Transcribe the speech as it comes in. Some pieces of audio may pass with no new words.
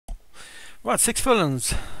Right, 6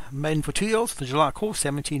 furlongs. Maiden for 2 years. The July course,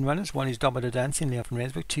 17 runners. 1 is Domino Dancing, Leo from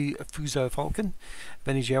Rendsburg. 2, Fuso Falcon,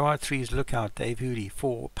 Benny Gerard. 3 is Lookout, Dave Hooley.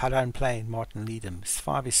 4, Padan Plain, Martin Leadham.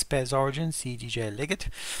 5 is Spez Origin, CDJ Leggett.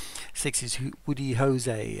 6 is Woody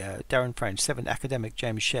Jose, Darren French. 7, Academic,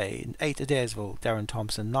 James Shea. 8, Adairsville, Darren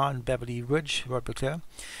Thompson. 9, Beverly Ridge, Rod Beclair.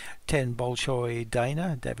 10, Bolshoi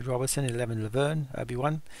Dana, David Robertson. 11, Laverne,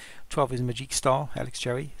 Obi-Wan. 12 is Magic Star, Alex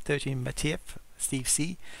Jerry. 13, Matiev, Steve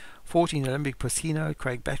C. 14, Olympic Proscino,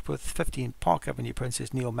 Craig Beckwith. 15, Park Avenue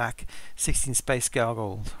Princess, Neil Mack. 16, Space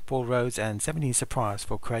Gargoyle, Paul Rhodes. And 17, Surprise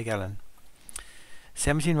for Craig Allen.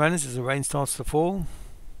 17 runners as the rain starts to fall.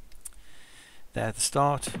 They're at the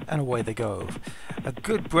start, and away they go. A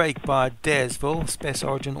good break by Daresville. Space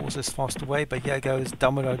Origin also fast away, but here goes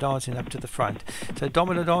Domino Dancing up to the front. So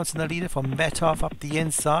Domino Dancing, the leader from Metcalf up the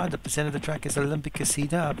inside. Up the centre of the track is Olympic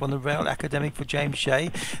Casino. Up on the rail, Academic for James Shea.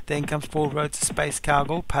 Then comes Paul Rhodes to Space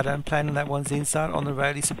Cowgirl. Pattern Plan, and that one's inside. On the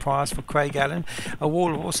rail, he's Surprise for Craig Allen. A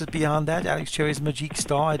wall of horses behind that. Alex Cherry's Magic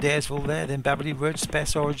Star. Daresville there. Then Beverly Ridge,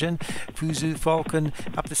 Space Origin. Fuzu Falcon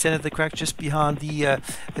up the centre of the track, just behind the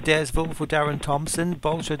Daresville for Darren Thompson.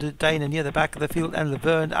 Bolger to Dana near the back of the field, and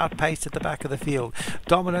Laverne outpaced at the back of the field.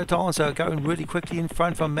 Domino Dancer going really quickly in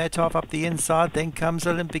front from Metcalf up the inside. Then comes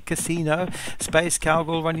Olympic Casino. Space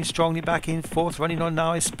Cowgirl running strongly back in fourth. Running on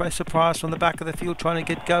now is Surprise from the back of the field, trying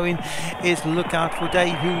to get going is Lookout for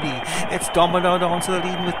Dave Hooley. It's Domino Dancer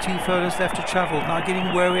leading with 2 furlongs left to travel. Now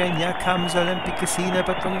getting wary, and here comes Olympic Casino,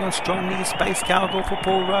 but running on strongly is Space Cowgirl for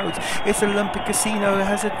Paul Rhodes. It's Olympic Casino who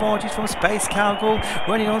has advantage from Space Cowgirl.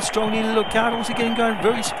 Running on strongly, Lookout also getting going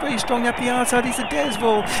very strong up the outside is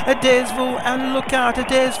Adairsville and Lookout,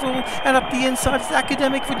 Adairsville, and up the inside is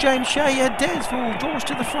Academic for James Shea. Adairsville draws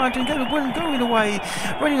to the front and going away.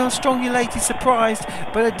 Running on strongly late, he's surprised,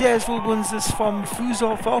 but Adairsville wins this from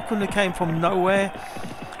Fuzor Falcon, who came from nowhere.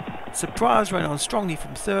 Surprise running on strongly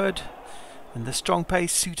from third. And the strong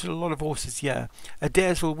pace suited a lot of horses here.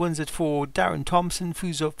 Adairsville wins it for Darren Thompson.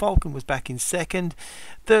 Fuso Falcon was back in second.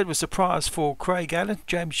 Third was Surprise for Craig Allen.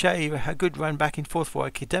 James Shea, a good run back in fourth for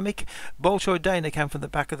Academic. Bolshoi Dana came from the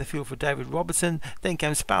back of the field for David Robertson. Then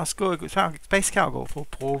came Space Cowgirl for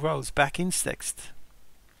Paul Rose back in sixth.